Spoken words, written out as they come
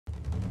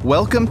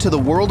Welcome to the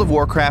World of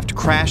Warcraft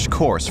crash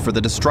course for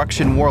the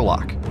Destruction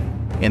Warlock.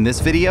 In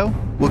this video,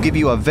 we'll give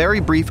you a very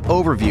brief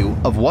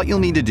overview of what you'll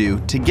need to do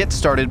to get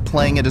started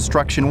playing a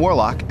Destruction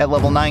Warlock at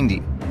level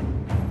 90.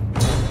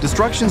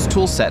 Destruction's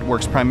toolset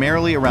works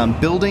primarily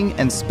around building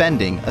and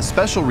spending a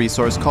special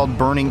resource called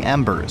Burning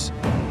Embers.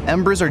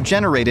 Embers are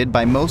generated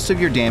by most of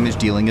your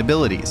damage-dealing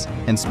abilities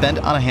and spent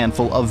on a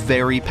handful of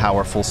very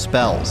powerful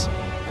spells.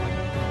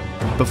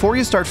 Before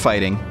you start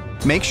fighting,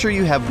 make sure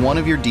you have one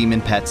of your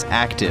demon pets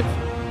active.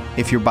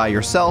 If you're by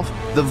yourself,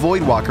 the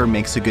Voidwalker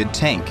makes a good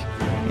tank.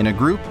 In a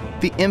group,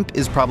 the Imp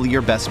is probably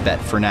your best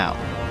bet for now.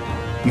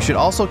 You should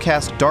also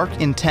cast Dark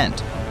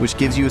Intent, which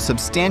gives you a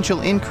substantial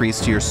increase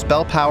to your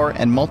spell power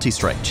and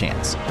multi-strike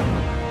chance.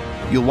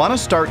 You'll want to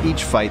start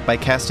each fight by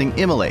casting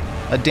Immolate,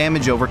 a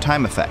damage over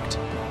time effect.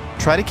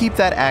 Try to keep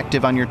that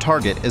active on your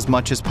target as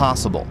much as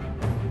possible.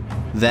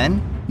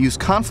 Then, use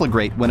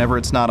Conflagrate whenever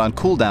it's not on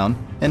cooldown,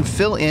 and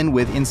fill in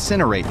with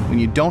Incinerate when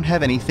you don't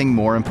have anything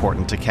more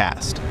important to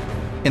cast.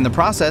 In the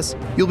process,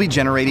 you'll be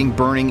generating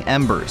Burning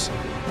Embers.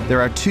 There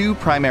are two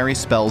primary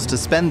spells to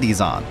spend these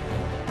on.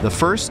 The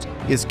first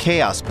is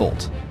Chaos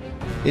Bolt.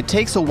 It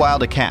takes a while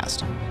to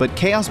cast, but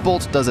Chaos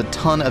Bolt does a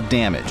ton of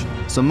damage,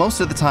 so most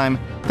of the time,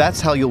 that's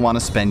how you'll want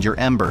to spend your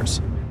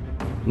Embers.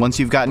 Once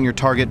you've gotten your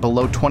target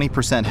below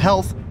 20%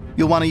 health,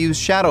 you'll want to use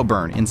Shadow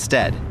Burn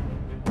instead.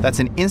 That's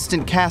an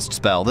instant cast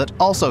spell that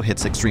also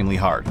hits extremely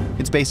hard.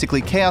 It's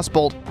basically Chaos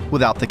Bolt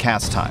without the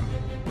cast time.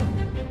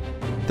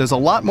 There's a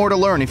lot more to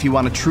learn if you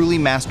want to truly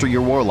master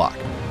your Warlock,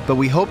 but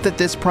we hope that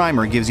this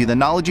primer gives you the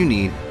knowledge you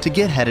need to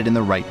get headed in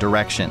the right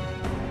direction.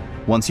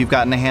 Once you've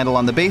gotten a handle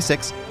on the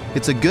basics,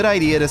 it's a good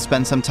idea to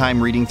spend some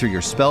time reading through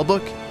your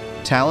spellbook,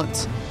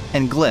 talents,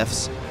 and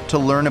glyphs to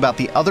learn about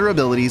the other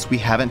abilities we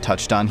haven't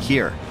touched on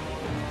here.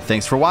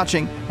 Thanks for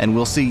watching, and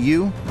we'll see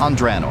you on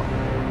Draenor.